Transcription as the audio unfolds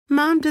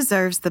Mom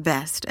deserves the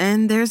best,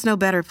 and there's no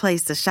better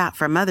place to shop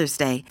for Mother's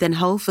Day than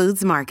Whole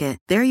Foods Market.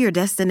 They're your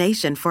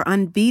destination for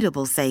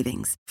unbeatable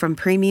savings, from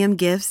premium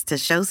gifts to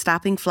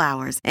show-stopping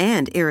flowers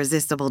and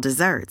irresistible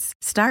desserts.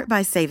 Start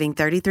by saving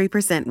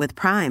 33% with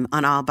Prime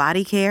on all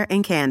body care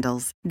and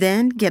candles.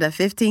 Then get a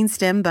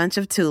 15-stem bunch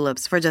of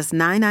tulips for just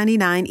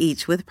 $9.99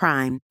 each with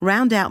Prime.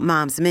 Round out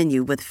Mom's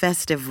menu with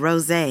festive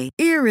rosé,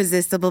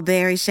 irresistible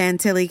berry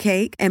chantilly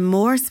cake, and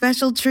more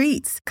special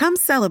treats. Come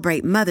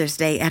celebrate Mother's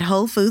Day at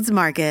Whole Foods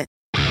Market.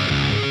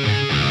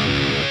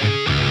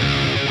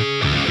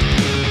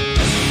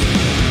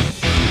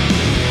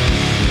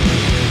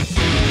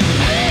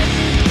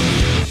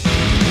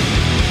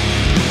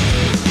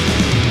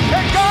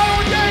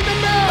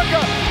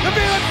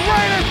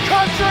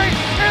 Country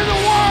in the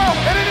world,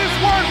 and it is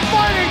worth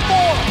fighting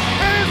for.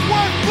 It is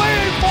worth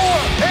bleeding for,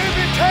 and if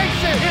it takes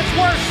it, it's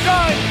worth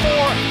dying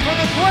for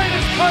the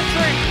greatest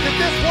country that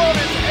this world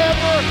has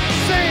ever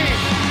seen.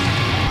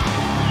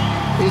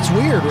 It's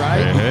weird,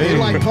 right? It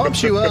like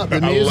pumps you up,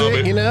 the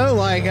music, you know?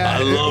 Like I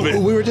love it.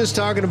 We were just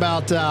talking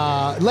about,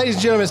 ladies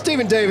and gentlemen,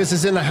 Stephen Davis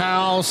is in the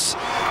house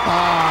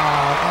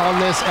on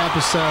this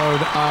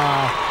episode.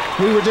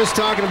 We were just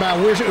talking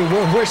about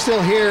we're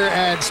still here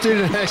at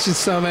Student Action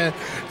Summit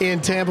in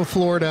Tampa,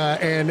 Florida,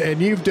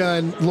 and you've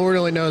done Lord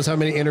only knows how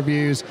many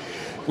interviews.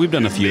 We've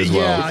done a few as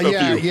well.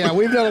 Yeah,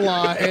 we've done a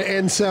lot,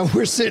 and so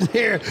we're sitting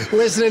here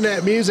listening to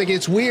that music.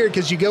 It's weird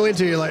because you go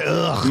into it, you're like,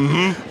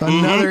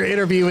 another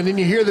interview, and then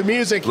you hear the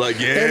music, like,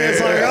 yeah, and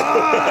it's like,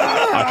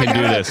 I can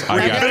do this.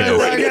 I got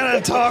this. I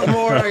gotta talk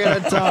more. I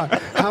gotta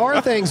talk. How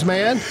are things,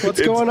 man?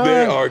 What's going on?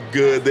 They are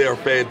good. They are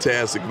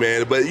fantastic,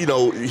 man. But you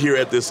know, here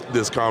at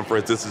this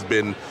conference, this has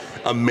been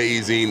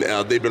amazing.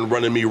 They've been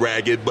running me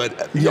ragged,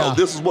 but you know,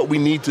 this is what we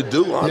need to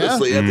do.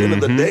 Honestly, at the end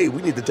of the day,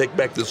 we need to take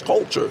back this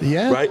culture,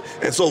 right?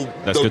 And so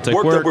the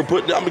work that we're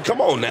putting, I mean,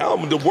 come on now,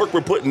 the work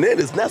we're putting in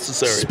is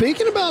necessary.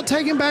 Speaking about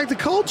taking back the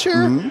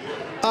culture,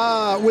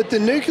 with the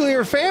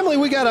nuclear family,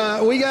 we got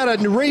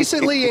a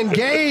recently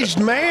engaged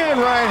man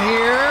right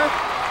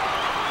here.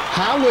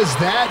 How was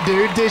that,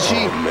 dude?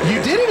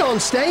 You did it on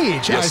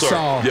stage, yes, I sir.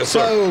 saw. Yes, so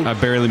sir. I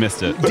barely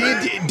missed it.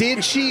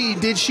 Did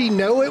she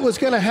know it was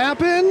going to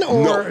happen,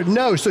 or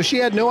no? So she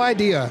had no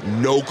idea.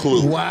 No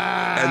clue.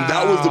 Wow. And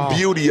that was the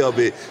beauty of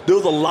it. There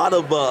was a lot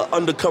of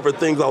undercover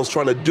things I was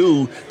trying to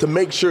do to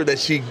make sure that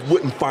she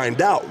wouldn't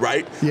find out,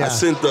 right? Yeah. I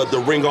sent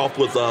the ring off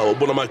with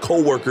one of my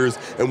coworkers,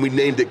 and we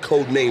named it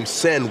Codename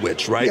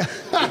Sandwich, right?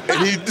 Yeah.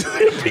 And he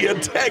sent me a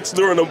text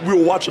we were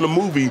watching a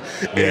movie,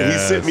 and he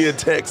sent me a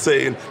text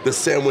saying the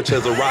sandwich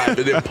has arrived,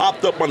 and it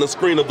popped up on the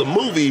screen of the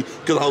movie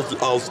because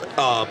I was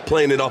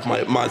playing it off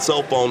my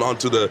cell phone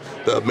onto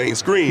the main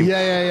screen.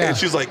 Yeah. And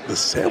she's like, the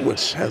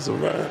sandwich has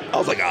arrived. I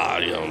was like,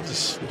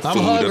 just I'm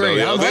food.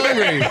 hungry.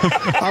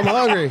 I'm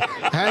hungry.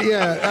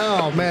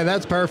 Oh man,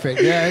 that's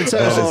perfect. Yeah. And so,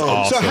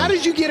 awesome. So how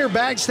did you get her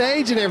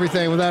backstage and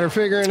everything without her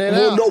figuring it out?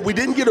 Well, no, we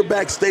didn't get her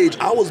backstage.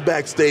 I was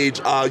backstage.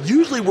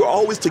 Usually we're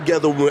always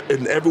together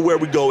and everywhere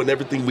we go and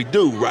everything we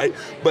do, right?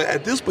 But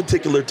at this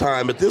particular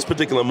time, at this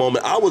particular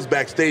moment, I was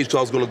backstage because I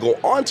was going to go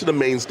onto the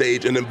main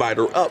stage and invite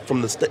her up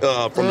from the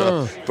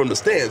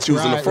stands. She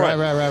was in the front.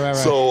 Right.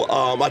 So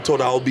I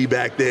told her I'll be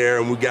back there,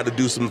 and we got to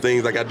do some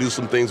things. I got to do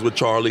some things with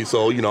Charlie,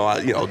 so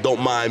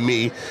don't mind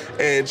me.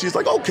 And she's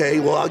like, okay,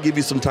 well, I'll give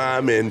you some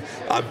time. And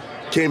I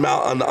came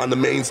out on the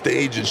main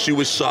stage, and she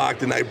was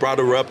shocked, and I brought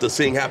her up to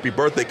sing happy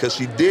birthday because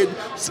she did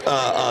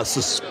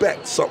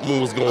suspect something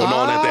was going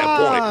on at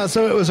that point.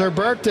 So it was her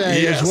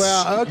birthday as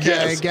well.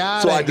 Okay,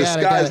 got it. So I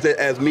disguised it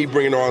as me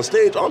bringing her on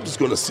stage. I'm just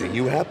going to sing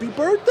you happy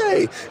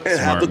birthday and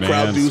have the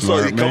crowd do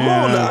so. Come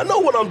on now, I know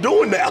what I'm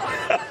doing now.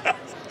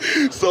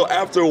 So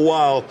after a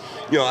while,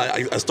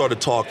 I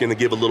started talking and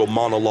gave a little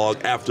monologue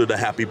after the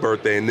happy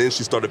birthday, and then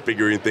she started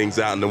figuring things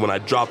out. And then when I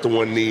dropped to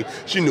one knee,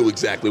 she knew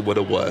exactly what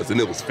it was, and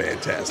it was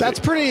fantastic.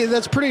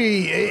 It's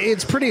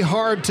pretty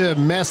hard to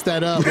mess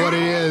that up. What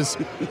it is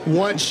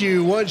once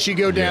you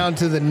go down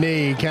to the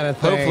knee kind of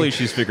thing. Hopefully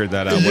she's figured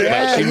that out.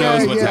 She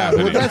knows what's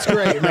happening. Well, that's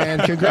great, man.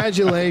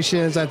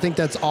 Congratulations. I think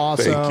that's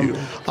awesome.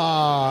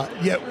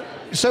 Thank you.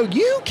 So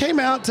you came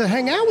out to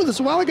hang out with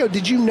us a while ago.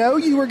 Did you know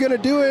you were going to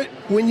do it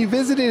when you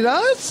visited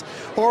us?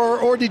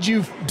 Or did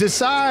you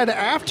decide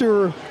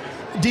after?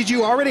 Did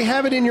you already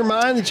have it in your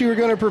mind that you were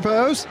going to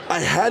propose? I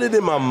had it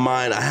in my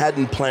mind. I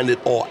hadn't planned it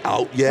all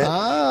out yet.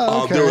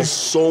 Okay. There was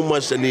so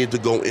much that needed to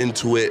go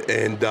into it,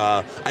 and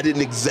I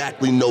didn't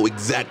know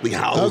exactly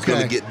how I was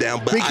going to get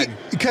down. But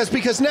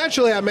because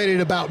naturally I made it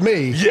about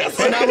me. Yes,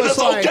 and I was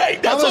okay.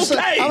 That's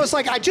okay. I was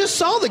like, I just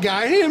saw the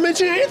guy. He didn't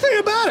mention anything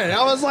about it.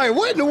 I was like,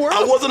 what in the world?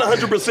 I wasn't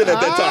 100% at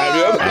that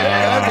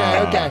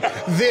time. Okay.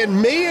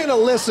 Then me and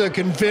Alyssa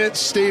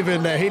convinced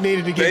Stephen that he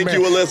needed to get married. Thank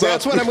you, Alyssa.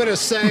 That's what I'm going to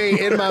say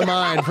in my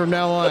mind from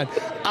now on.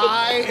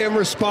 I am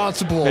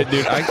responsible. Hey,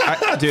 dude,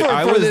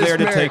 I was there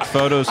to take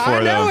photos for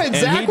them. I know, and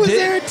Zach was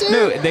there too.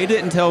 No, they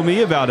didn't tell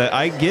me about it.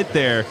 I get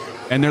there,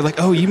 and they're like,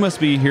 oh, you must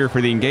be here for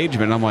the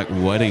engagement. And I'm like,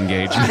 what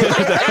engagement?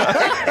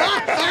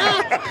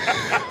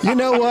 You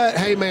know what?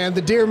 Hey, man,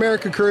 the Dear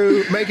America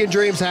crew, making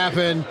dreams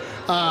happen.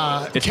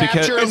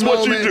 capturing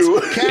moments.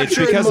 It's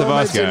because of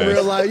us, guys. In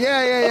real life.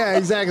 Yeah,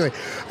 exactly.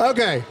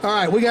 Okay, all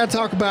right. We got to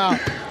talk about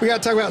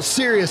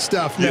serious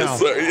stuff now. Yes,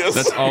 sir. Yes.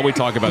 That's all we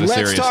talk about is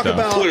serious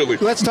stuff. Clearly.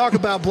 Let's talk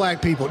about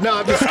black people. No,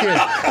 I'm just kidding.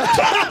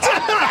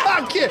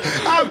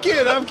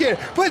 I'm kidding.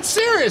 But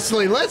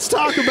seriously, let's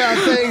talk about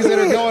things that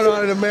are going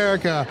on in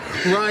America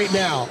right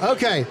now.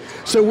 Okay,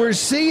 so we're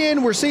seeing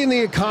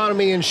the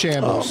economy in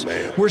shambles. Oh,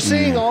 man. We're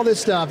seeing all this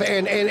stuff,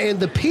 and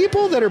the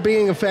people that are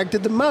being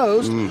affected the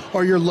most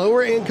are your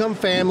lower income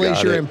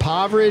families, your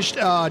impoverished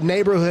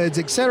neighborhoods,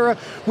 etc.,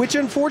 which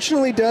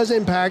unfortunately does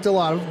impact a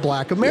lot of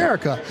Black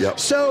America. Yep.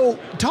 So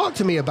talk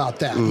to me about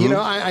that. You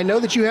know, I know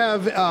that you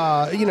have,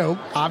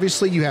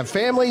 obviously you have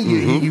family.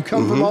 You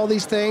come from all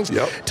these things.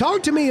 Yep.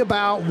 Talk to me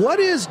about what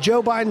is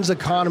Joe Biden's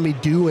economy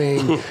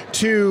doing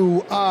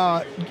to,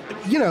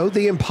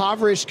 the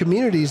impoverished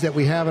communities that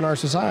we have in our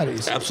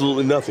societies?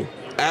 Absolutely nothing.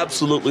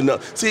 Absolutely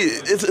nothing. See,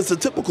 it's a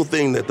typical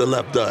thing that the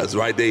left does,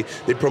 right? They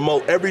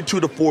promote every 2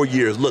 to 4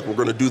 years. Look, we're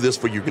going to do this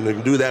for you. We're going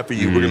to do that for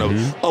you. We're going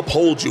to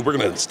uphold you. We're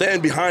going to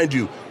stand behind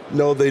you.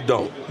 No, they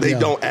don't. They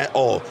don't at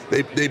all.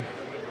 They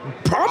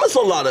promise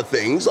a lot of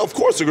things. Of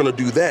course they're going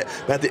to do that.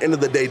 But at the end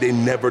of the day, they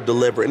never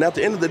deliver. And at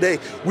the end of the day,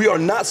 we are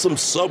not some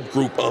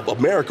subgroup of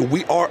America.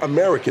 We are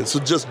Americans.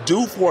 So just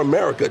do for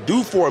America.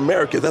 Do for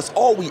America. That's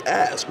all we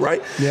ask,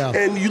 right? Yeah.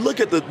 And you look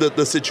at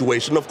the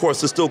situation. Of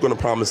course, they're still going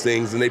to promise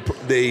things, and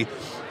they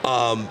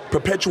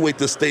perpetuate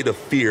the state of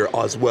fear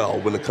as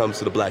well when it comes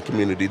to the Black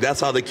community. That's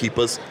how they keep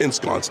us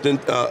ensconced in,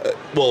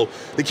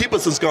 they keep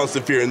us ensconced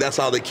in fear, and that's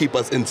how they keep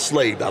us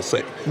enslaved, I'll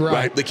say.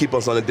 Right? They keep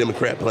us on a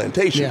Democrat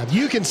plantation. Yeah,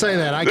 you can say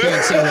that. I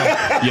can't say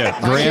that. Yeah,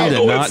 Graham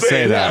did not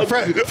say that.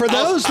 For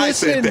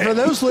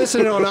those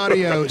listening on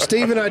audio,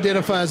 Stephen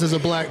identifies as a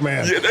Black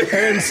man.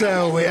 And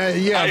so, I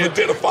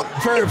identify.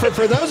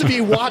 For those of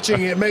you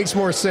watching, it makes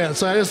more sense.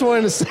 So I just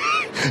wanted to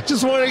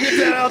get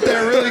that out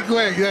there really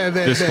quick.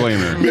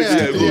 Disclaimer.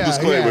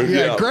 Disclaimer.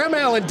 Yeah. Graham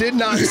Allen did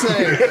not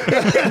say.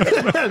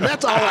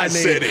 That's all I need.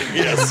 Said it.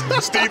 Yes,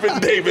 Stephen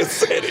Davis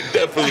said it.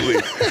 Definitely.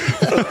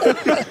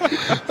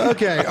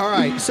 Okay. All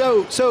right.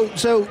 So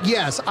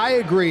yes, I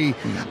agree.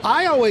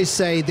 I always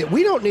say that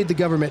we don't need the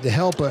government to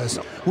help us.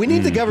 We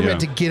need the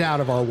government to get out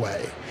of our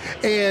way.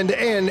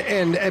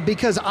 And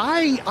because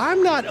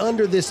I'm not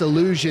under this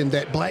illusion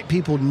that Black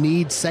people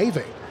need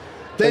saving.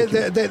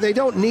 They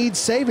don't need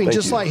saving,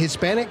 like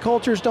Hispanic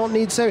cultures don't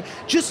need saving.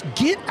 Just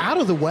get out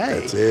of the way.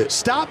 That's it.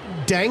 Stop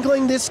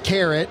dangling this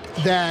carrot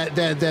that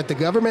the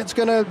government's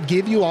going to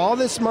give you all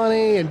this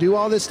money and do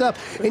all this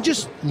stuff, and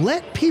just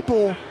let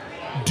people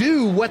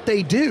do what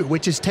they do,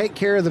 which is take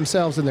care of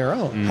themselves and their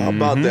own. How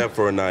about that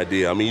for an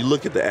idea? I mean, you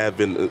look at the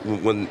advent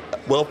when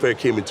welfare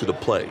came into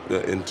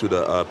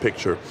the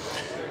picture.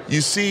 You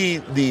see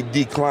the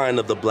decline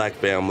of the Black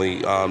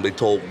family. They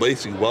told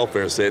basically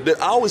welfare said that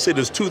I always say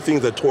there's two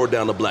things that tore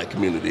down the Black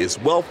community. It's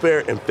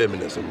welfare and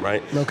feminism,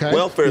 right? Okay.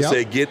 Welfare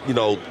said get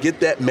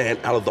that man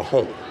out of the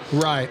home.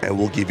 Right. And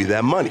we'll give you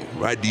that money,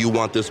 right? Do you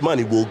want this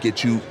money? We'll get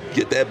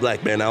that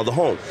Black man out of the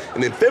home.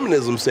 And then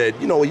feminism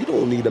said, you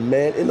don't need a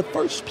man in the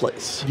first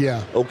place.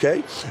 Yeah.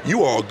 Okay?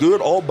 You are good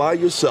all by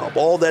yourself,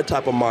 all that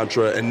type of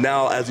mantra. And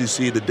now, as you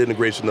see, the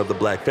denigration of the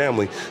Black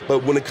family.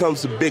 But when it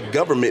comes to big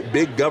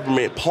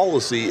government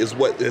policy is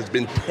what has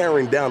been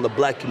tearing down the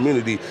Black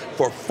community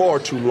for far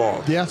too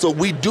long. Yeah. So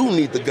we do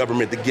need the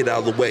government to get out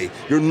of the way.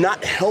 You're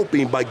not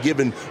helping by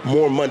giving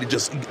more money,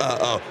 just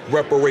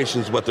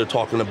reparations, what they're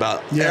talking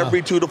about. Yeah.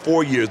 Every 2 to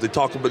 4 years, they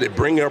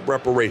bring up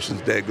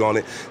reparations, daggone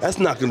it. That's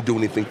not going to do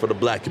anything for the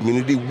Black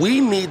community.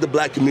 We need the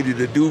Black community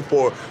to do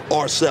for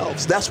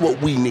ourselves. That's what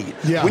we need.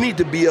 Yeah. We need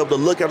to be able to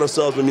look at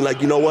ourselves and be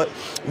like, you know what?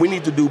 We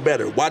need to do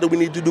better. Why do we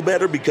need to do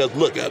better? Because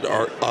look at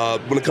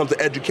when it comes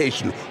to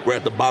education, we're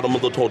at the bottom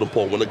of the totem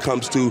pole. When it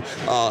comes to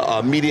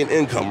median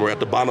income, we're at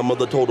the bottom of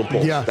the totem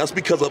pole. Yeah. That's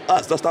because of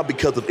us. That's not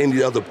because of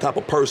any other type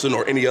of person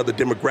or any other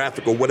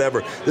demographic or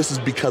whatever. This is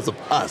because of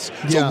us.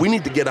 Yeah. So we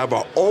need to get out of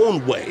our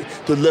own way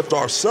to lift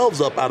ourselves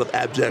up out of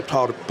abject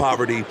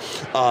poverty,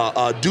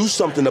 do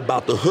something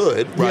about the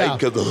hood, right?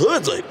 Because the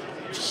hood's a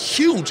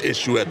huge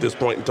issue at this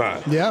point in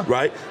time. Yeah.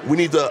 Right? We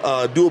need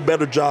to do a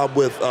better job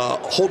with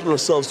holding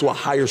ourselves to a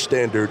higher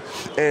standard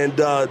and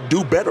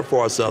do better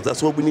for ourselves.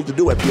 That's what we need to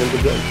do at the end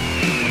of the day.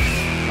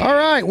 All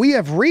right, we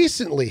have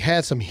recently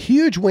had some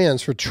huge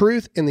wins for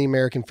truth in the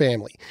American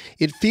family.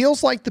 It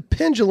feels like the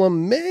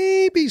pendulum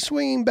may be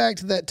swinging back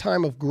to that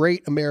time of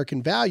great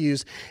American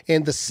values,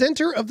 and the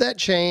center of that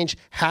change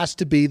has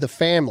to be the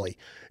family.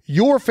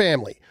 Your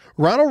family.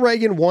 Ronald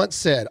Reagan once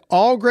said,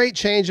 all great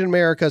change in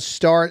America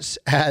starts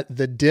at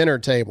the dinner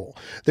table.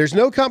 There's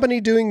no company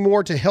doing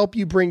more to help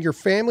you bring your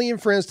family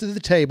and friends to the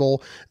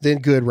table than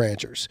Good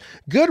Ranchers.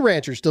 Good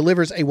Ranchers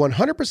delivers a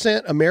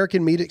 100%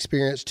 American meat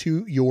experience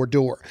to your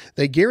door.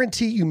 They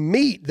guarantee you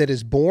meat that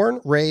is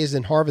born, raised,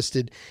 and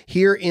harvested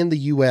here in the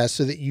U.S.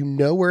 so that you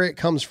know where it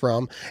comes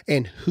from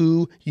and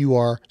who you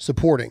are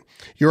supporting.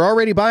 You're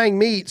already buying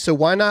meat, so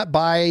why not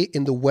buy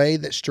in the way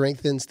that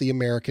strengthens the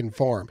American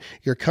farm?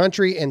 Your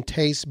country and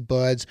taste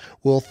buds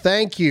will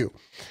thank you.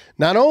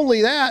 Not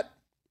only that,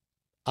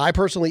 I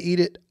personally eat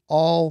it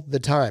all the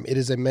time. It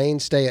is a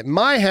mainstay at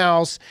my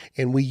house,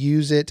 and we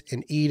use it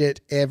and eat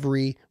it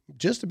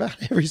just about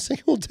every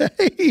single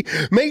day.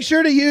 Make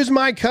sure to use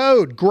my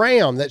code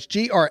GRAHAM, that's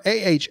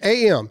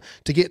GRAHAM,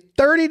 to get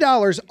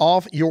 $30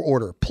 off your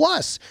order.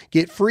 Plus,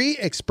 get free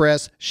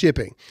express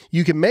shipping.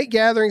 You can make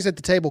gatherings at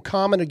the table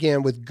common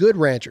again with Good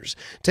Ranchers.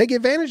 Take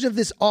advantage of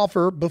this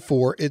offer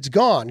before it's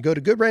gone. Go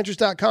to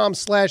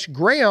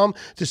goodranchers.com/Graham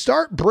to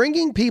start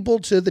bringing people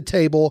to the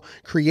table,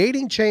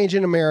 creating change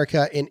in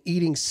America, and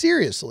eating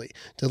seriously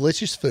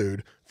delicious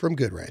food from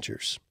Good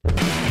Ranchers.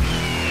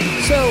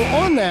 So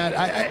on that,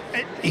 I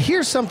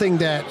here's something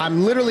that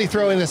I'm literally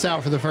throwing this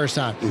out for the first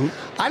time.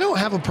 I don't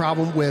have a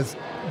problem with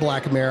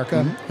Black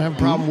America. I have a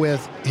problem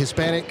with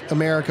Hispanic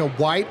America,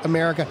 white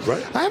America.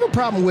 Right. I have a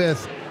problem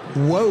with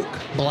woke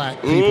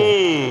Black people.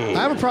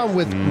 I have a problem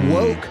with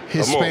woke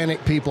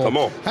Hispanic people. Come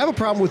on. I have a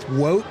problem with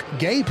woke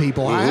gay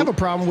people. I have a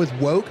problem with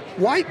woke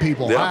white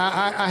people. Yeah.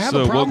 I have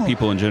So a problem. woke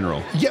people in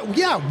general.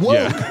 Yeah,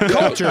 woke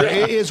culture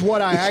is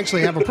what I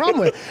actually have a problem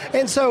with.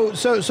 And so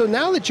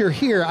now that you're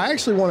here, I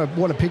actually want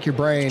to pick your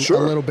brain a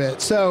little bit.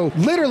 So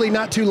literally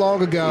not too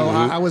long ago,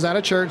 I was at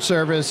a church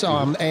service,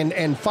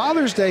 and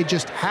Father's Day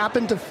just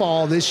happened to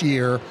fall this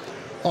year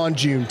on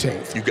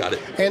Juneteenth. You got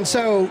it. And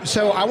so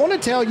I want to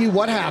tell you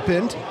what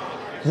happened,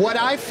 what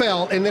I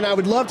felt, and then I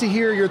would love to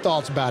hear your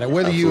thoughts about it,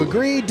 whether you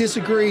agree,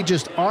 disagree,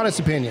 just honest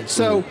opinions.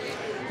 So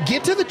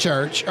get to the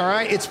church, all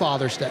right? It's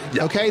Father's Day,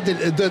 okay?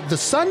 The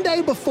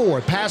Sunday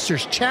before,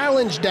 pastors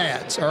challenged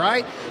dads, all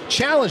right?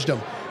 Challenged them.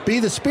 Be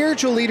the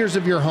spiritual leaders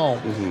of your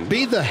home.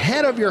 Be the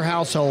head of your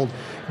household.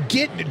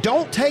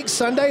 Don't take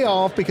Sunday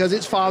off because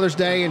it's Father's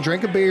Day and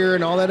drink a beer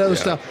and all that other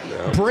stuff.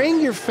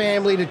 Bring your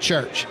family to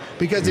church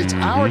because it's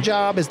our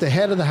job as the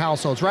head of the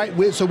households, right?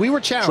 So we were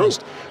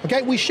challenged.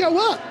 Okay, we show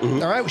up. All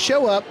right, we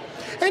show up,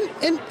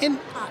 and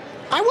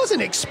I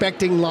wasn't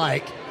expecting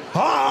like,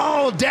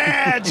 oh,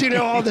 dads,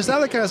 all this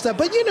other kind of stuff.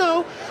 But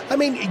I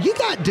mean, you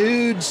got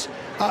dudes,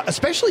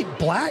 especially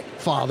Black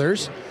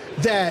fathers,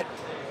 that.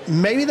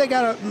 Maybe they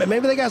got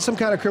some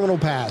kind of criminal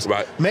past.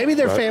 Right. Maybe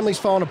their family's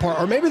falling apart,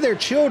 or maybe their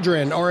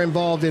children are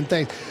involved in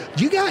things.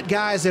 You got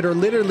guys that are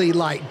literally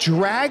like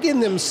dragging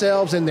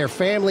themselves and their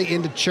family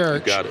into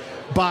church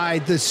by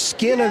the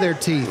skin of their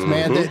teeth,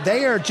 man.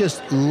 They are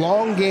just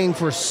longing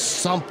for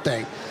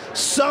something,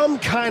 some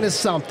kind of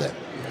something.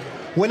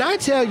 When I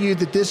tell you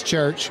that this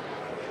church,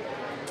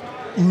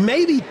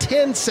 maybe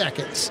 10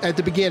 seconds at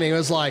the beginning, it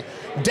was like,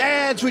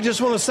 dads, we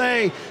just want to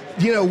say,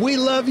 we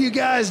love you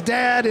guys,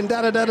 Dad, and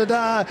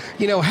da-da-da-da-da.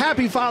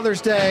 Happy Father's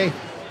Day.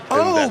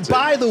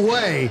 By the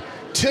way,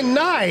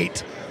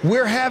 tonight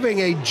we're having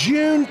a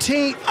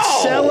Juneteenth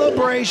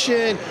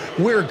celebration.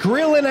 We're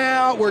grilling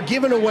out. We're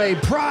giving away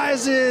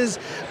prizes,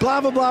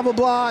 blah, blah, blah, blah,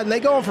 blah. And they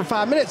go on for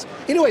 5 minutes.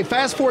 Anyway,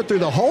 fast forward through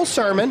the whole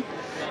sermon.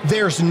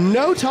 There's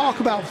no talk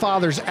about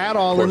fathers at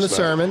all in the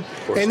sermon.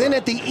 And then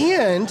at the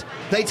end,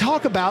 they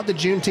talk about the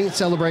Juneteenth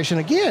celebration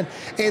again.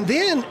 And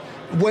then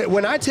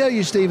when I tell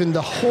you, Stephen,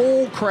 the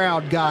whole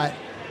crowd got,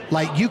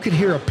 like, you could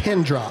hear a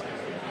pin drop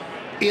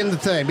in the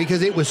thing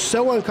because it was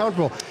so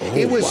uncomfortable.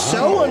 It was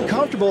so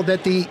uncomfortable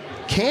that the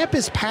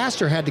campus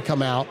pastor had to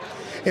come out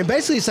and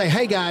basically say,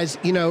 hey, guys,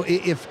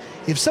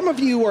 if some of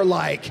you are,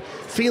 like,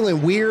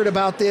 feeling weird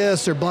about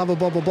this or blah, blah,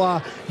 blah, blah,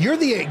 blah, you're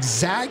the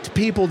exact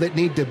people that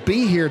need to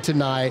be here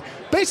tonight,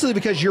 basically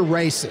because you're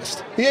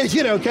racist,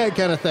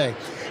 kind of thing.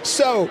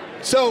 So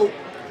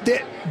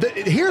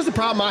here's the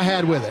problem I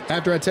had with it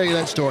after I tell you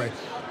that story.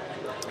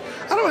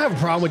 I don't have a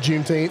problem with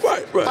Juneteenth.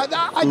 Right.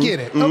 I get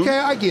it. Okay,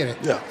 I get it.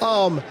 Yeah.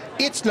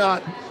 It's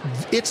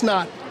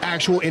not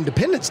actual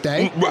Independence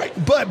Day. Right.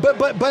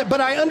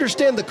 But I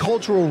understand the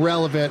cultural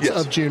relevance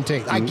of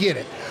Juneteenth. I get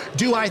it.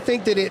 Do I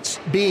think that it's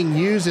being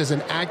used as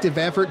an active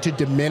effort to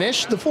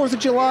diminish the 4th of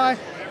July?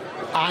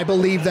 I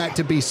believe that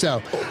to be so.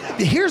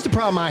 Here's the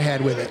problem I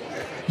had with it.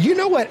 You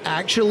know what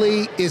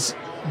actually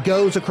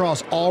goes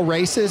across all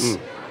races?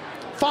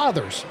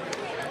 Fathers.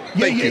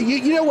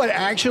 You know what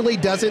actually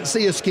doesn't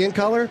see a skin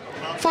color?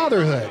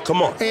 Fatherhood.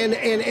 Come on.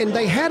 And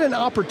they had an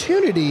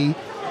opportunity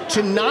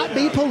to not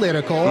be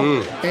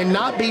political and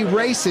not be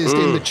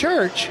racist in the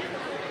church,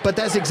 but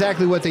that's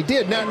exactly what they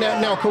did.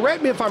 Now,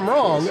 correct me if I'm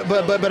wrong,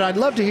 but I'd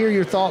love to hear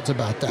your thoughts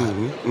about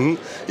that.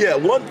 Yeah,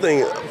 one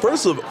thing.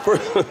 First,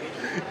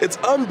 it's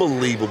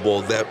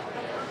unbelievable that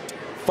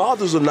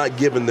fathers are not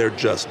given their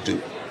just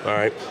due. All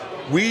right,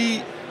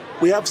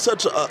 we have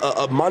such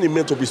a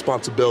monumental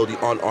responsibility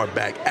on our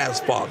back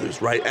as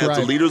fathers, right? As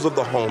the leaders of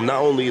the home,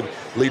 not only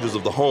leaders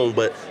of the home,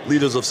 but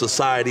leaders of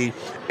society,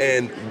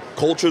 and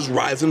cultures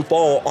rise and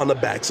fall on the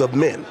backs of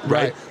men,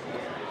 right?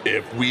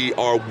 If we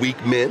are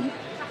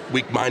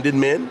weak-minded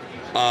men,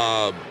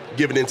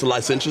 given into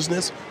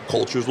licentiousness,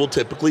 cultures will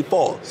typically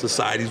fall.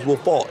 Societies will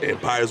fall.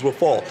 Empires will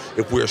fall.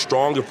 If we're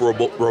strong, if we're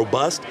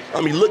robust.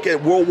 I mean, look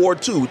at World War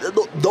II.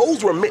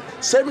 Those were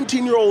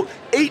 17-year-old,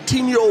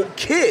 18-year-old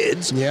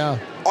kids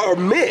are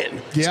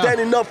men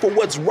standing up for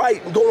what's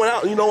right and going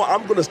out. You know,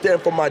 I'm going to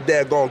stand for my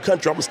daggone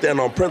country. I'm going to stand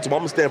on principle.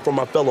 I'm going to stand for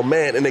my fellow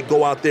man. And they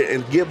go out there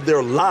and give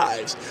their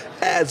lives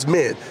as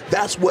men.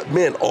 That's what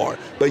men are.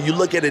 But you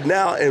look at it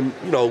now and,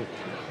 you know,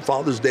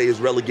 Father's Day is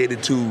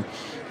relegated to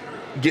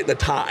getting a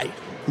tie.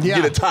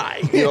 Get a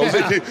tie. You know what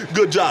I'm saying?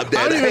 Good job,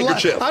 Dad. I don't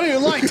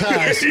even like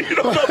ties. You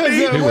know what I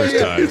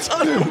mean? It's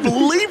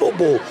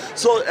unbelievable.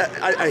 So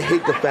I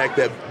hate the fact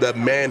that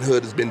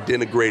manhood has been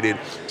denigrated,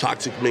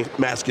 toxic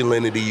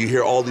masculinity. You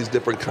hear all these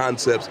different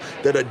concepts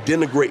that are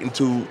denigrating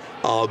to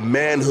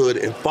manhood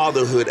and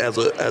fatherhood as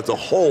a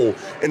whole,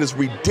 and it's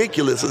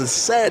ridiculous and it's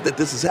sad that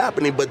this is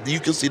happening. But you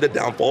can see the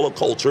downfall of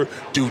culture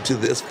due to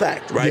this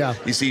fact, right? Yeah.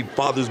 You see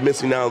fathers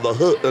missing out of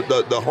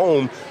the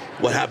home.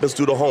 What happens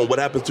to the home? What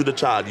happens to the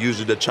child?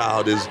 Usually the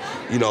child is,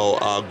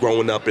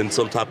 growing up in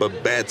some type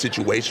of bad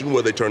situation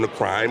where they turn to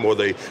crime or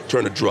they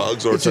turn to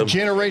drugs. Or it's a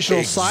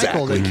generational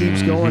cycle that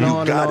keeps going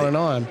on and on and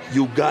on.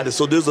 You got it.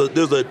 So there's a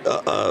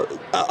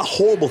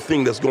horrible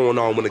thing that's going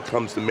on when it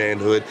comes to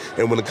manhood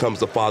and when it comes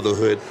to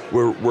fatherhood.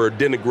 We're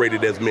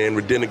denigrated as men.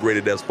 We're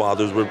denigrated as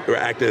fathers. We're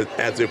acted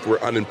as if we're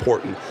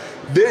unimportant.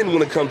 Then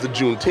when it comes to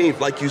Juneteenth,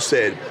 like you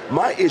said,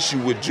 my issue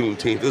with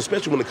Juneteenth,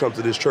 especially when it comes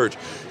to this church,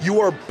 you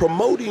are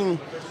promoting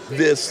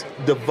this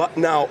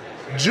now.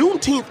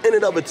 Juneteenth in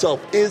and of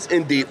itself is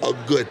indeed a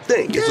good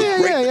thing. It's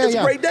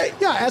a great day.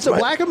 Yeah, as a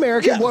Black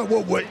American,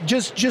 what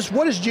just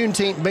what does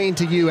Juneteenth mean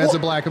to you as a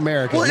Black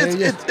American? Well,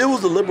 it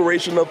was the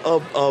liberation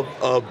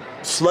of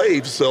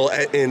slaves. So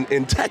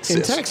in Texas.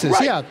 In Texas,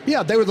 right.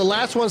 yeah, they were the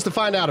last ones to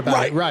find out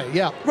about it. Right,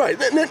 yeah, right,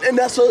 and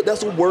that's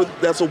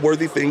a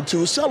worthy thing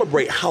to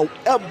celebrate.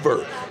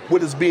 However,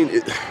 what is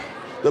being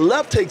the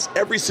left takes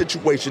every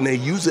situation, they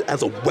use it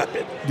as a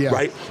weapon,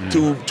 right?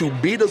 To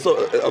beat us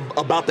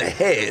about the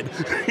head,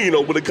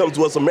 when it comes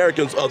to us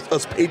Americans,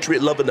 us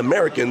patriot-loving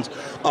Americans,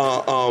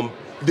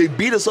 they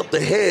beat us up the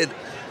head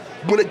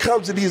when it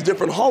comes to these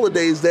different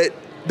holidays that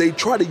they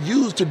try to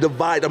use to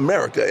divide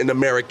America and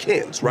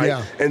Americans, right?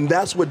 Yeah. And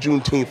that's what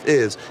Juneteenth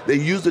is. They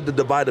use it to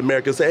divide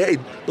America and say, hey,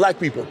 Black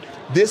people,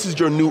 this is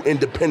your new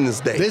Independence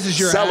Day. This is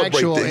your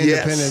actual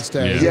Independence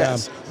Day.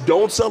 Yes.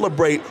 Don't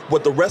celebrate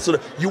what the rest of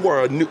you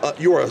are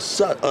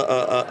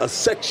a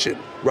section,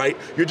 right?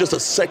 You're just a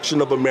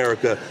section of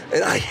America,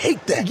 and I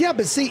hate that. Yeah,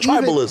 but see,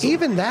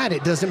 even that,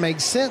 it doesn't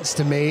make sense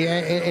to me,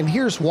 and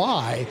here's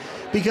why.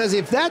 Because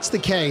if that's the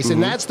case,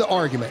 and that's the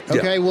argument,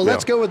 okay,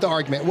 let's go with the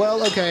argument.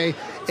 Well, okay,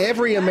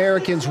 every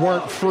Americans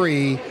weren't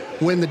free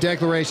when the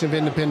Declaration of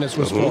Independence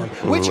was formed,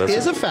 which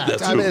is a fact.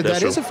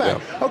 That is a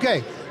fact. Yeah.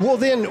 Okay, well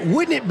then,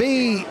 wouldn't it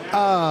be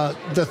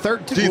the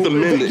 13th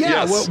Amendment?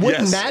 Yeah,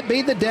 wouldn't that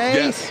be the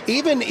day? Yes.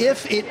 Even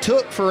if it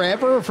took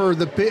forever for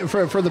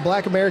the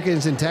Black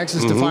Americans in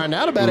Texas to find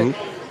out about it,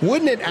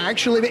 wouldn't it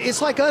actually be?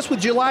 It's like us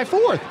with July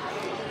 4th.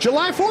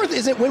 July 4th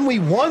isn't when we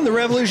won the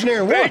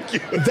Revolutionary War.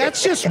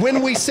 That's just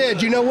when we said,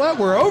 you know what,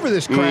 we're over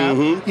this crap.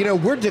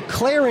 We're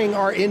declaring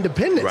our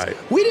independence. Right.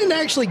 We didn't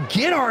actually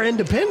get our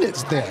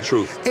independence then.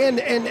 Truth.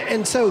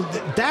 And so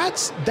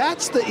that's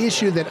the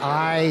issue that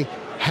I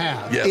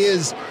have.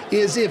 Yes.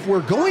 Is if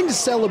we're going to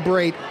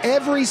celebrate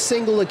every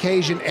single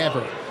occasion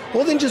ever,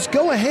 well then just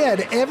go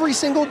ahead every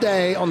single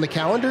day on the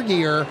calendar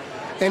year.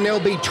 And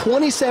there'll be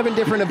 27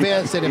 different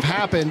events that have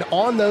happened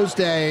on those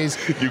days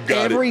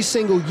every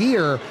single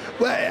year.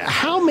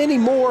 How many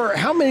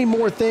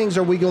more things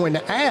are we going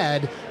to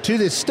add to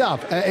this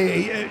stuff?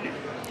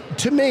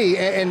 To me,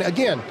 and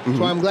again,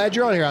 so I'm glad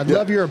you're on here. I'd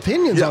love your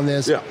opinions on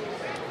this. Yeah.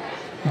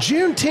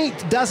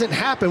 Juneteenth doesn't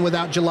happen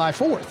without July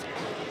 4th.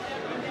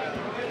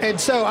 And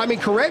so, I mean,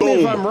 correct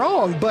me if I'm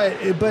wrong, but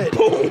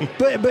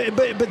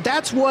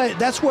that's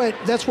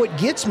what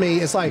gets me.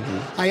 It's like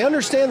I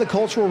understand the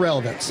cultural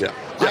relevance. Yeah.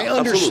 I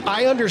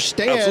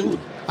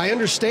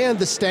understand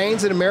the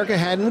stains that America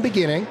had in the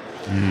beginning.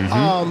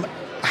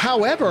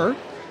 However,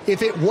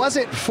 if it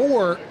wasn't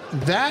for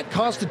that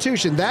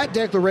Constitution, that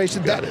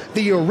Declaration,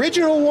 the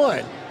original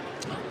one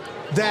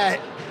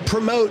that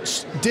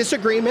promotes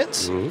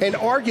disagreements and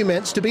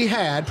arguments to be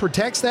had,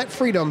 protects that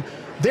freedom,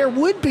 there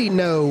would be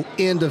no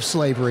end of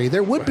slavery.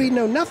 There would be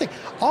no nothing.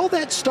 All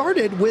that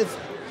started with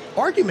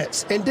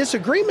arguments and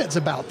disagreements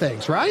about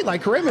things, right?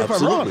 Like, correct me if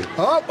I'm wrong.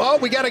 Oh,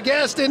 we got a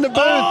guest in the booth.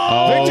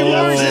 Victor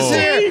Mars is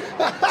here.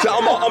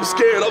 I'm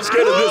scared. I'm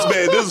scared of this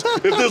man.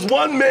 If there's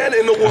one man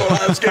in the world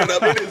I'm scared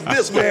of, it is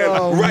this man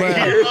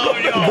here.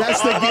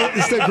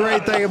 That's the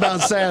great thing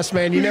about Sass,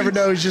 man. You never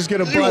know who's just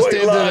going to bust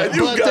into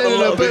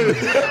the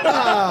booth.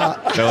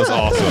 That was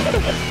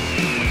awesome.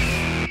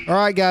 All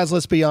right, guys,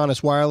 let's be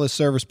honest. Wireless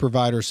service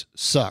providers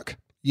suck.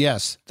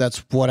 Yes, that's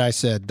what I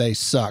said. They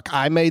suck.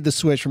 I made the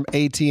switch from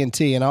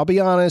AT&T, and I'll be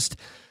honest,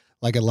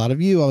 like a lot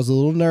of you, I was a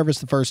little nervous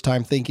the first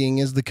time thinking,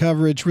 is the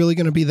coverage really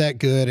going to be that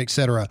good,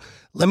 etc.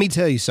 Let me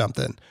tell you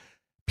something.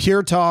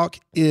 Pure Talk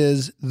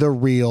is the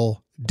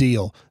real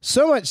deal.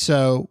 So much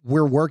so,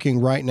 we're working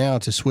right now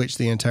to switch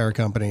the entire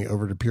company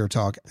over to Pure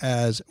Talk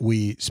as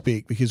we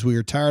speak, because we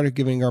are tired of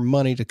giving our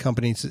money to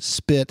companies that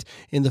spit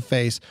in the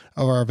face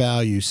of our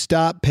values.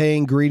 Stop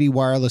paying greedy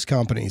wireless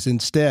companies.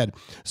 Instead,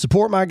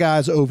 support my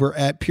guys over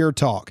at Pure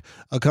Talk,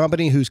 a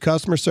company whose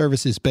customer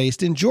service is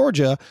based in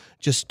Georgia,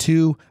 just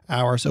 2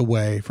 hours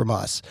away from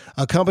us.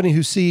 A company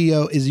whose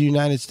CEO is a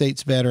United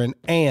States veteran,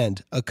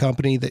 and a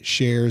company that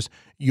shares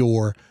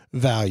your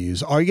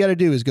values. All you got to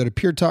do is go to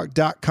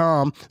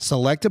puretalk.com,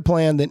 select a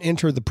plan, then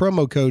enter the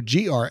promo code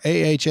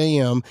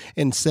GRAHAM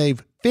and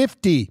save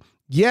 50%.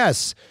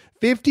 Yes,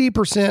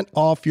 50%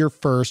 off your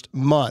first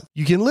month.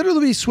 You can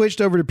literally be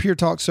switched over to Pure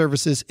Talk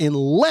services in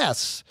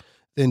less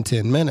than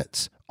 10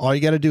 minutes. All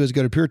you got to do is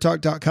go to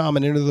puretalk.com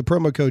and enter the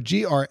promo code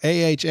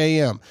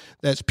GRAHAM.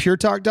 That's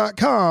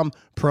puretalk.com,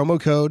 promo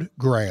code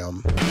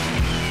Graham.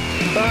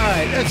 All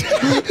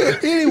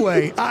right.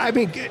 Anyway, I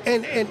mean,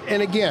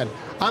 and again,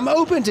 I'm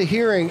open to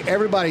hearing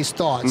everybody's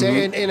thoughts,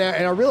 and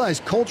I realize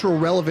cultural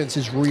relevance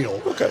is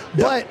real. Okay.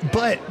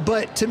 Yeah.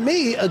 But to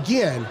me,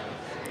 again,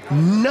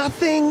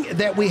 nothing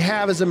that we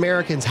have as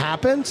Americans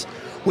happens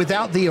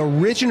without the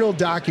original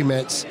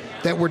documents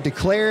that were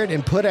declared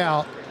and put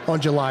out on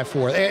July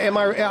 4th.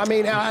 I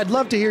mean, I'd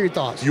love to hear your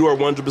thoughts. You are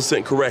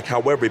 100% correct.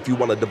 However, if you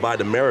want to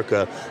divide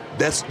America,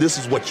 this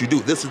is what you do.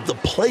 This is the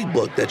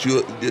playbook that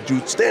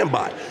you stand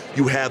by.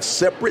 You have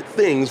separate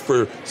things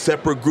for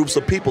separate groups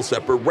of people,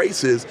 separate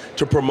races,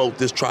 to promote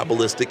this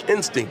tribalistic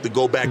instinct, to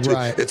go back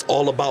to It's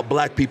all about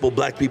black people.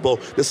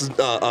 This is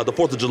the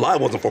 4th of July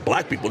wasn't for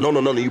black people. No.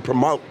 You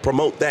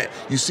promote that.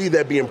 You see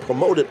that being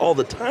promoted all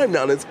the time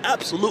now, and it's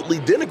absolutely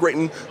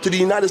denigrating to the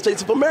United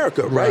States of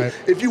America, right?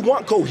 If you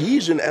want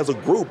cohesion as a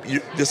group,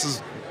 this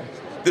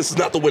is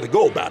not the way to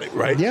go about it,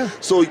 right? Yeah.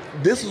 So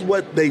this is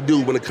what they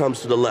do when it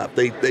comes to the left.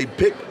 They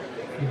pick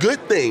good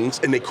things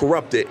and they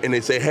corrupt it, and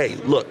they say, hey,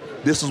 look,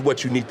 this is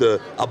what you need to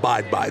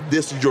abide by.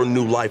 This is your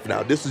new life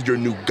now. This is your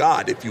new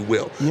God, if you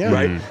will,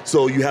 right?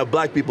 So you have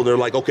black people, they're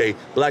like, okay,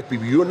 black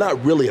people, you're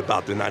not really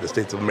about the United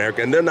States of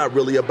America, and they're not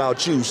really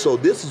about you, so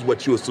this is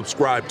what you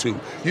subscribe to.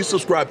 You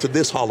subscribe to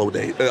this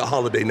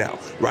holiday now,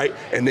 right?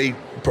 And they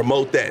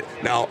promote that.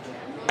 Now,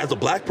 as a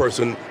black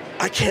person,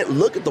 I can't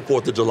look at the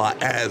 4th of July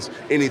as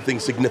anything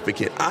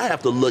significant. I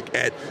have to look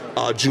at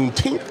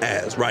Juneteenth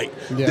as, right?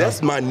 Yeah.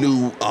 That's my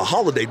new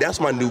holiday. That's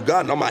my new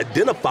God, and I'm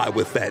identified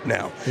with that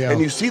now. Yeah. And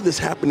you see this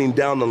happening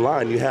down the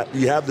line. You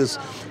have this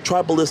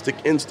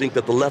tribalistic instinct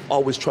that the left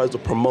always tries to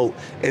promote,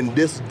 and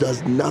this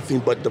does nothing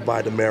but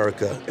divide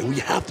America. And we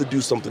have to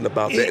do something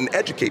about that and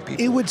educate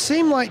people. It would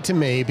seem like to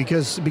me,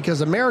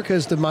 because America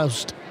is the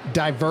most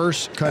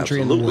diverse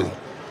country in the world.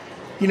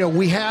 You know,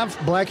 we have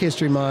Black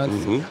History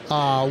Month.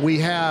 We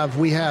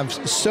have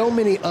so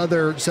many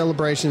other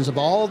celebrations of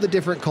all the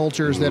different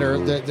cultures that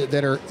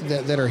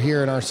are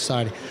here in our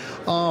society.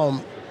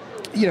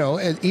 You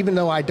know, even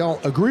though I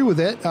don't agree with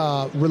it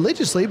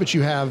religiously, but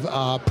you have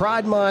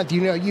Pride Month.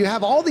 You know, you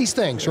have all these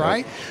things,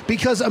 right?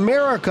 Because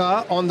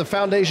America, on the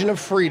foundation of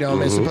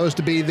freedom, is supposed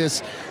to be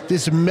this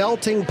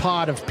melting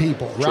pot of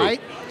people, right?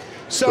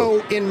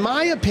 So, in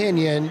my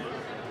opinion,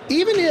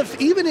 even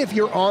if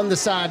you're on the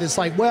side, it's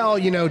like, well,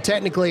 you know,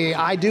 technically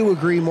I do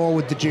agree more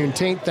with the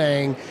Juneteenth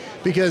thing,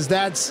 because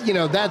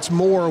that's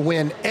more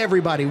when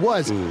everybody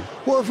was.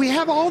 Well, if we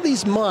have all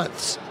these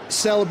months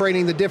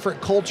celebrating the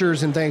different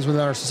cultures and things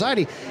within our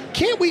society,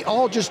 can't we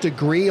all just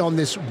agree on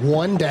this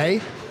one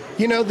day?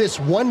 You know, this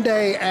one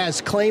day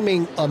as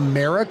claiming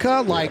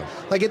America? Like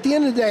at the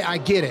end of the day, I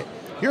get it.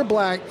 You're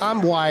black,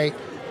 I'm white,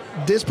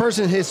 this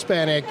person's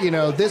Hispanic, you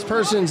know, this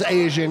person's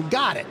Asian,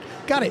 got it.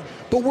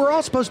 But we're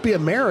all supposed to be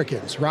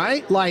Americans,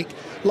 right? Like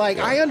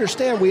I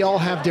understand we all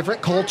have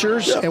different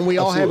cultures and we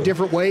all have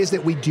different ways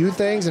that we do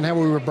things and how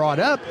we were brought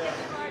up.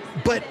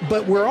 But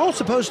we're all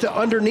supposed to,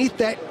 underneath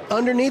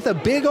a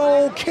big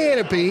old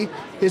canopy,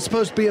 is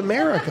supposed to be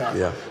America.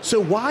 Yeah.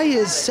 So why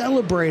is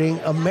celebrating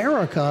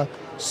America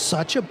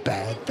such a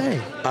bad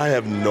thing? I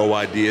have no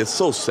idea. It's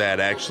so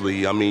sad,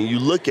 actually. I mean, you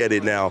look at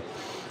it now,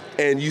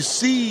 and you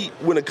see,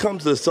 when it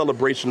comes to the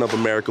celebration of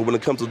America, when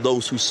it comes to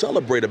those who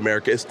celebrate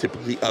America, it's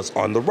typically us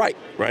on the right?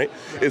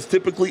 It's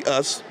typically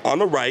us on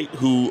the right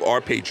who are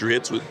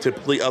patriots. It's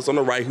typically us on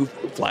the right who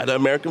fly the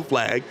American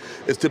flag.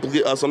 It's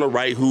typically us on the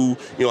right who,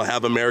 you know,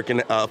 have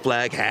American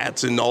flag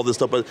hats and all this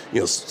stuff, but,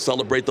 you know,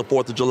 celebrate the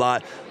 4th of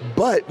July.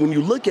 But when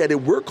you look at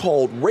it, we're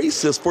called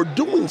racist for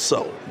doing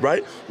so,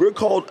 right?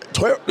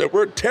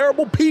 We're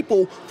terrible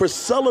people for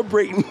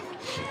celebrating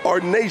our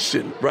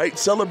nation, right?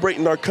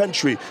 Celebrating our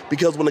country,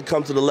 because when it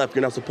comes to the left,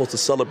 you're not supposed to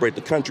celebrate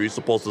the country. You're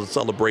supposed to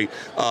celebrate,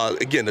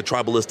 again, the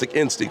tribalistic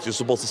instincts. You're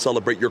supposed to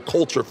celebrate your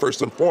culture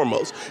first and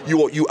foremost.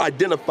 You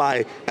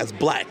identify as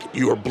black.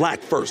 You are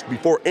black first.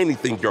 Before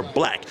anything, you're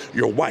black.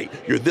 You're white.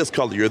 You're this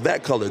color. You're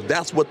that color.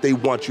 That's what they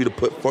want you to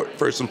put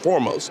first and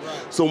foremost.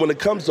 So when it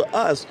comes to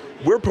us,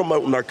 we're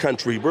promoting our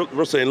country.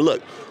 We're saying,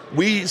 look,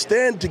 we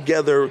stand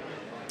together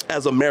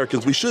as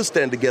Americans, we should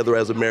stand together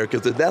as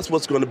Americans, and that's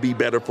what's going to be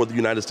better for the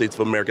United States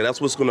of America. That's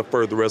what's going to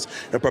further us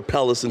and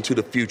propel us into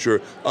the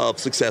future of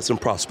success and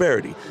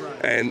prosperity.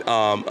 Right. And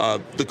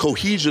the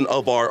cohesion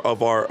of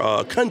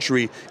our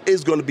country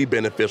is going to be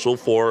beneficial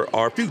for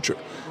our future.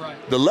 Right.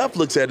 The left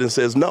looks at it and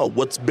says, no,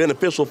 what's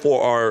beneficial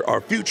for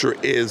our future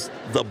is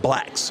the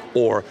blacks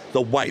or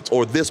the whites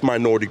or this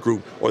minority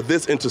group or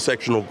this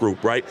intersectional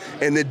group, right?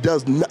 And it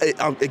does,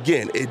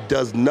 it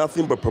does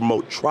nothing but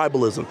promote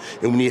tribalism.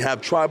 And when you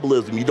have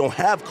tribalism, you don't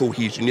have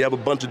cohesion. You have a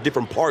bunch of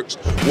different parts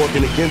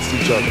working against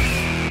each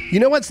other. You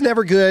know what's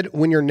never good?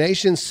 When your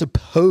nation's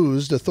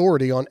supposed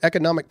authority on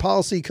economic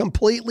policy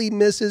completely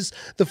misses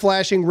the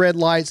flashing red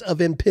lights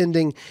of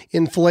impending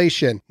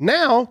inflation.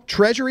 Now,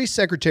 Treasury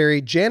Secretary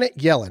Janet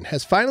Yellen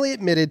has finally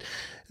admitted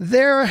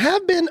there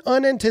have been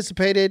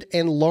unanticipated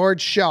and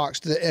large shocks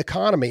to the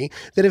economy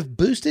that have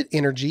boosted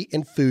energy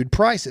and food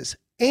prices,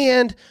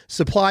 and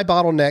supply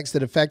bottlenecks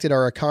that affected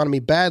our economy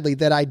badly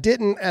that I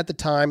didn't at the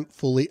time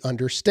fully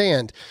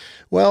understand.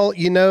 Well,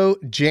 you know,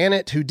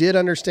 Janet, who did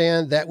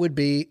understand, that would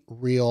be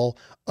real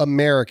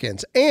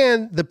Americans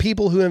and the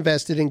people who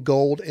invested in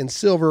gold and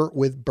silver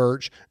with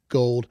Birch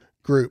Gold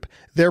Group.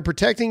 They're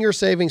protecting your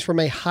savings from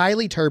a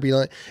highly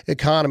turbulent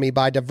economy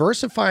by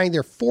diversifying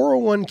their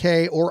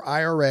 401k or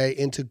IRA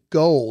into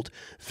gold,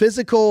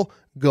 physical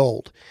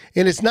gold.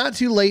 And it's not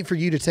too late for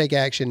you to take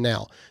action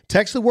now.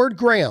 Text the word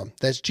Graham,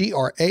 that's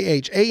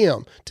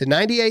GRAHAM, to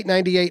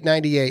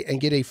 989898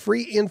 and get a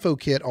free info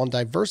kit on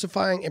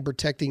diversifying and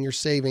protecting your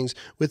savings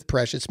with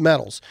precious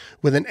metals.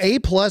 With an A+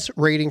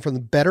 rating from the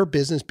Better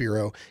Business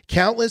Bureau,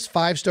 countless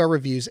 5-star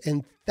reviews,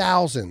 and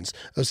thousands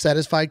of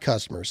satisfied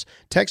customers.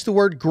 Text the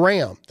word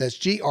Graham, that's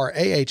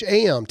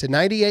GRAHAM, to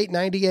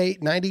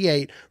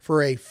 989898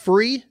 for a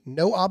free,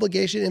 no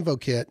obligation info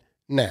kit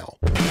now.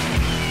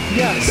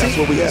 Yeah, that's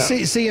what we have.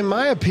 See, in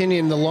my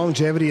opinion, the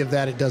longevity of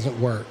that, it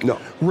doesn't work. No.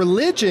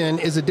 Religion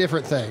is a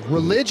different thing.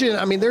 Religion,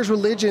 I mean, there's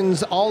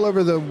religions all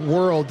over the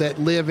world that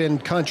live in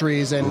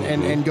countries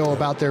and go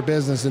about their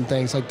business and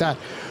things like that.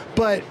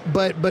 But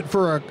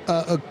for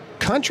a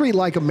country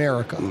like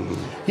America,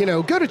 you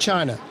know, go to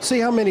China, see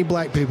how many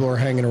black people are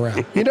hanging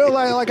around. You know,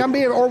 like I'm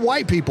being, or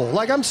white people.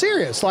 Like, I'm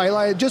serious.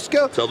 Like just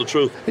go. Tell the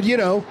truth. You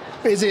know,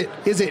 is it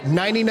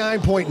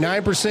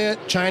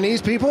 99.9%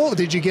 Chinese people?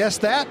 Did you guess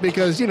that?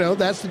 Because, you know,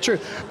 that's the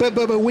truth. But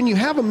when you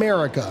have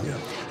America,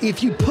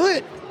 if you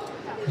put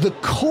the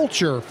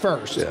culture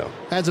first,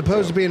 as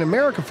opposed to being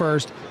America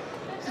first,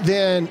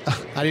 then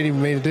I didn't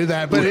even mean to do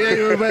that. But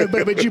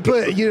you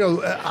put, you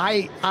know,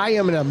 I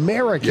am an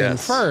American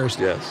first.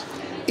 Yes.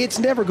 It's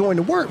never going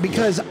to work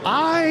because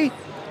I,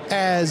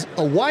 as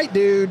a white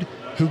dude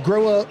who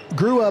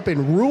grew up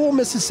in rural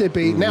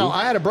Mississippi. Now,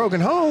 I had a broken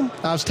home.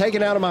 I was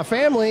taken out of my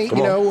family,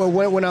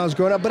 when I was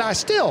growing up. But I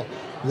still,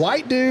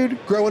 white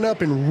dude growing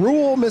up in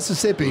rural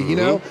Mississippi, you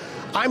know,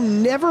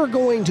 I'm never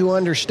going to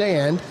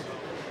understand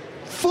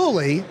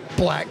fully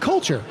black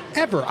culture,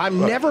 ever. I'm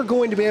never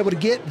going to be able to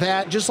get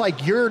that, just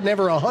like you're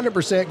never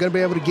 100% going to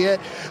be able to get.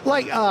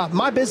 Like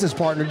my business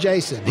partner,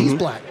 Jason, he's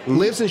black,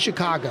 lives in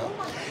Chicago.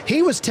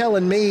 He was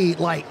telling me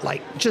like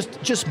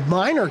just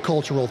minor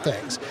cultural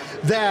things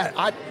that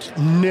I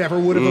never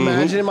would have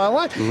imagined in my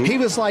life. He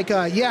was like,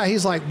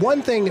 he's like,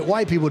 one thing that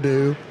white people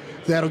do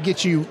that'll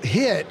get you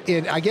hit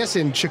in, I guess,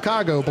 in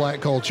Chicago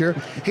black culture.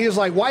 He was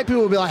like, white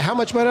people will be like, how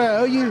much money I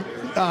owe you?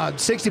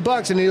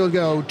 $60, and he'll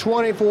go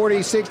 20,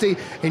 40, 60,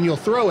 and you'll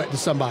throw it to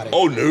somebody.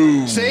 Oh,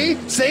 no. See,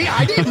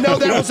 I didn't know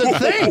that was a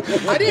thing.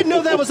 I didn't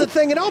know that was a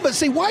thing at all. But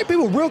see, white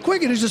people real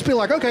quick, it'll just be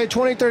like, okay,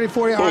 20, 30,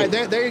 40, all right,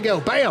 there you go,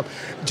 bam.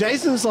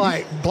 Jason's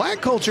like, black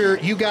culture,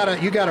 you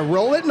gotta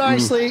roll it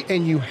nicely,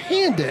 and you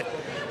hand it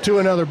to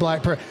another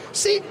black person.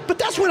 See, but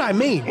that's what I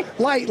mean.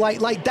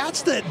 Like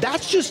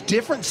that's just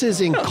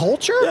differences in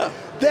culture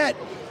that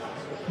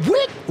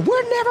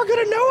we're never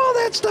going to know all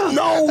that stuff.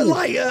 No.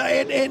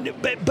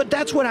 But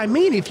that's what I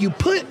mean. If you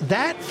put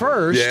that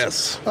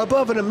first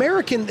above an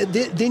American,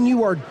 then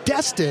you are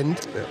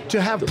destined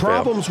to have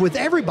problems with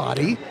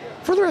everybody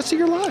for the rest of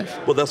your life.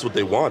 Well, that's what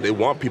they want. They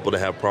want people to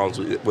have problems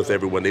with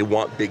everyone. They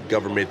want big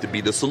government to be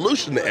the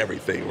solution to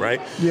everything, right?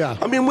 Yeah.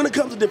 I mean, when it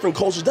comes to different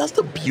cultures, that's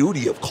the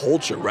beauty of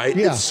culture, right?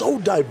 Yeah. It's so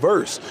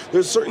diverse.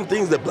 There's certain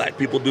things that black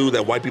people do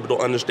that white people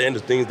don't understand.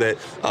 There's things that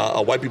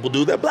white people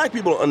do that black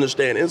people don't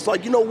understand. And it's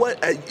like, you know what?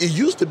 It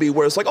used to be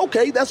where it's like,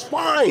 okay, that's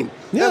fine.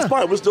 Yeah. That's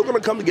fine. We're still going to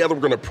come together.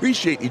 We're going to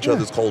appreciate each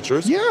other's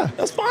cultures. Yeah.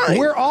 That's fine.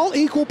 We're all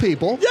equal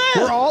people.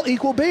 Yeah. We're all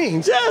equal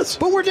beings. Yes.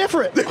 But we're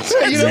different.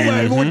 You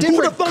know, we're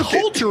different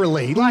culturally.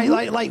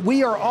 Like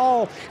we are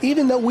all,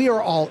 even though we are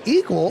all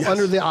equal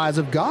under the eyes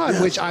of God,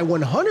 which I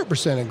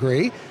 100%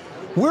 agree,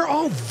 we're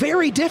all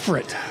very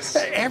different.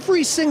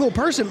 Every single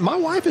person. My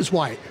wife is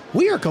white.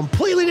 We are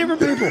completely different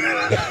people.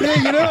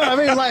 You know what I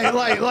mean?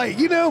 Like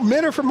you know,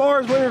 men are from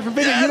Mars, women are from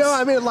Venus. You know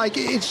what I mean? Like,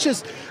 it's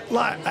just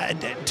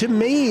like, to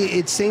me,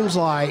 it seems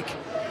like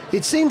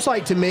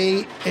to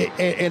me,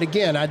 and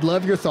again, I'd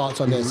love your thoughts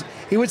on this.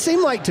 It would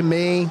seem like to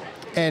me,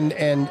 and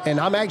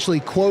I'm actually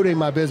quoting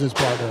my business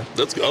partner.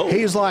 Let's go.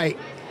 He's like,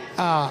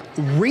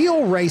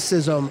 real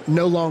racism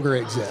no longer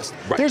exists.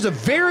 Right. There's a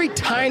very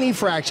tiny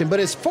fraction, but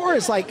as far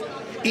as like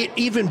it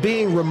even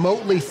being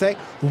remotely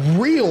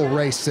real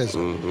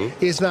racism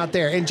is not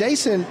there. And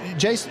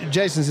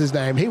Jason's his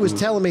name. He was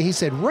telling me, he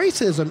said,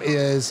 racism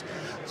is,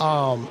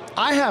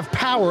 I have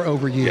power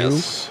over you.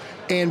 Yes.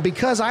 And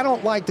because I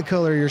don't like the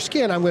color of your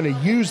skin, I'm going to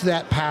use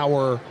that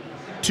power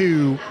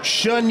to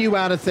shun you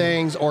out of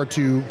things, or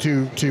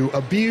to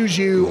abuse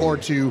you, or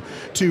to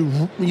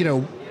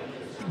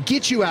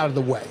get you out of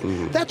the way.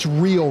 That's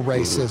real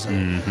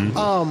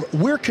racism.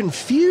 We're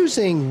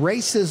confusing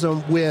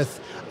racism with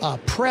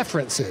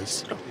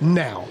preferences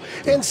now.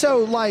 And so,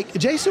 like,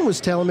 Jason was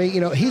telling me,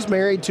 he's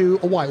married to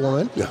a white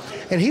woman. Yeah.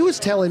 And he was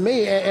telling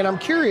me, and I'm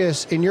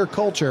curious, in your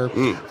culture,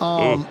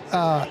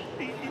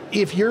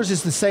 if yours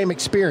is the same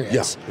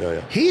experience.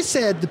 Yeah. He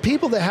said the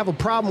people that have a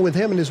problem with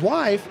him and his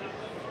wife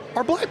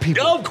are black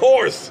people. Of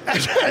course.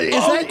 Is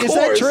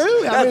that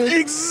true? That's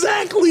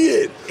exactly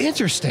it.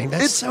 Interesting.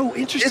 That's so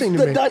interesting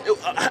to me.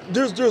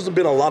 There's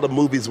been a lot of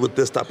movies with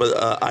this type of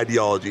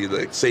ideology,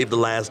 like Save the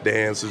Last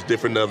Dance. There's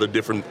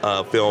different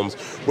films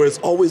where it's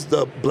always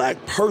the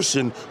black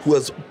person who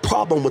has a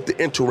problem with the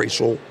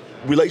interracial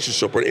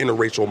relationship or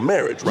interracial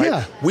marriage, right?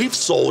 Yeah. We've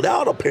sold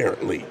out,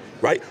 apparently.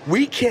 Right,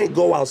 we can't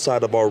go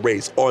outside of our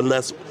race, or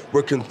unless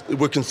we're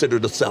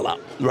considered a sellout,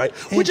 right?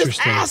 Which is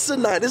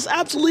asinine. It's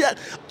absolutely,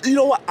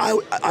 what?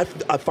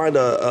 I find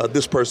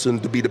this person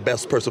to be the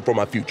best person for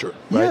my future,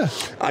 right?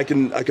 Yeah. I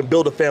can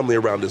build a family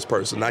around this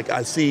person.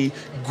 I see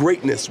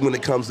greatness when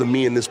it comes to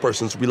me and this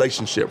person's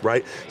relationship,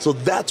 right? So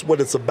that's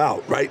what it's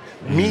about, right?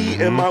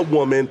 Me and my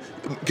woman,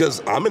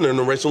 because I'm in an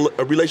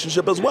interracial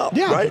relationship as well,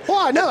 right? Well,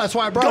 I know, that's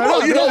why I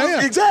brought it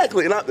up.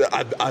 Exactly. And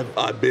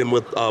I've been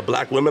with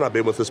black women. I've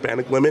been with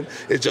Hispanic women.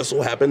 It just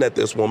so happened that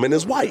this woman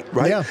is white,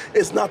 right? Yeah.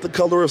 It's not the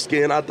color of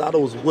skin. I thought it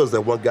was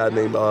that one guy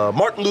named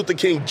Martin Luther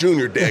King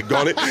Jr.,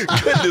 daggone it.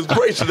 Goodness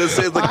gracious, it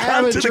says the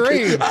content of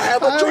character. I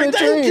have a dream.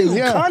 Thank you.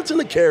 Yeah.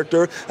 Content of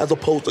character as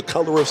opposed to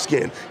color of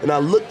skin. And I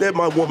looked at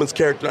my woman's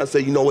character and I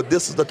said, you know what,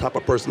 this is the type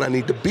of person I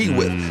need to be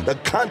with. The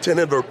content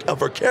of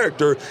her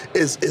character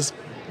is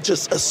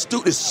just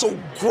astute. It's so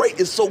great.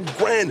 It's so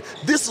grand.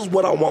 This is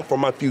what I want for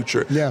my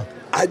future. Yeah.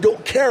 I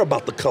don't care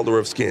about the color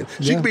of skin.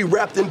 She can be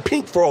wrapped in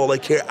pink for all I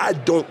care. I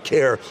don't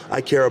care. I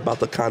care about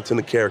the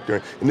content of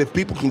character. And if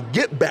people can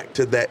get back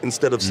to that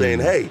instead of saying,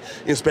 hey,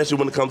 especially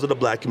when it comes to the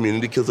black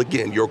community, because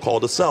again, you're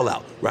called a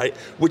sellout, right?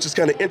 Which is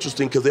kind of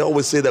interesting because they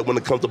always say that when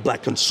it comes to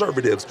black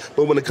conservatives,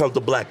 but when it comes to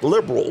black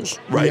liberals,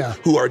 right,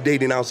 who are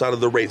dating outside of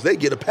the race, they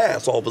get a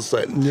pass all of a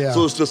sudden. Yeah.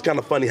 So it's just kind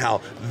of funny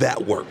how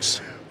that works.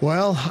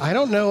 Well, I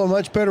don't know a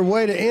much better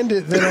way to end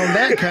it than on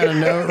that kind of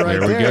note right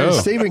there.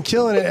 Stephen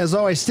killing it as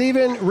always.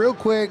 Stephen, real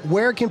quick,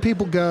 where can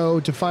people go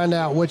to find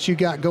out what you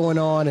got going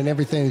on and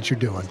everything that you're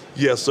doing?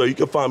 Yes, so you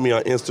can find me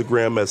on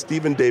Instagram as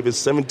Stephen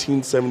Davis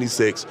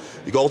 1776.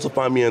 You can also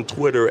find me on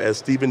Twitter as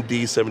Stephen D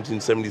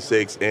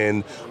 1776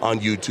 and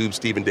on YouTube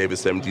Stephen Davis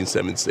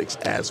 1776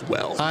 as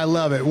well. I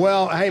love it.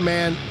 Well, hey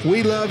man,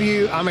 we love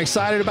you. I'm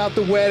excited about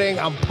the wedding.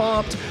 I'm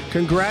pumped.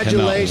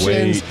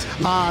 Congratulations.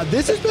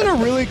 This has been a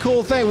really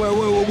cool thing.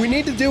 We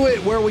need to do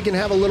it where we can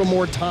have a little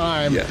more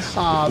time. Yes.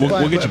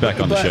 We'll get you back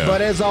on the show.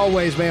 But as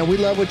always, man, we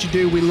love what you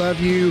do. We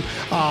love you.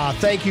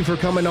 Thank you for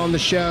coming on the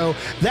show.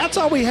 That's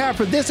all we have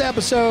for this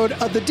episode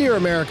of the Dear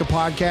America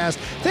podcast.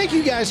 Thank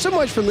you guys so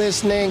much for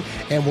listening,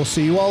 and we'll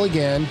see you all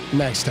again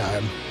next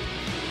time.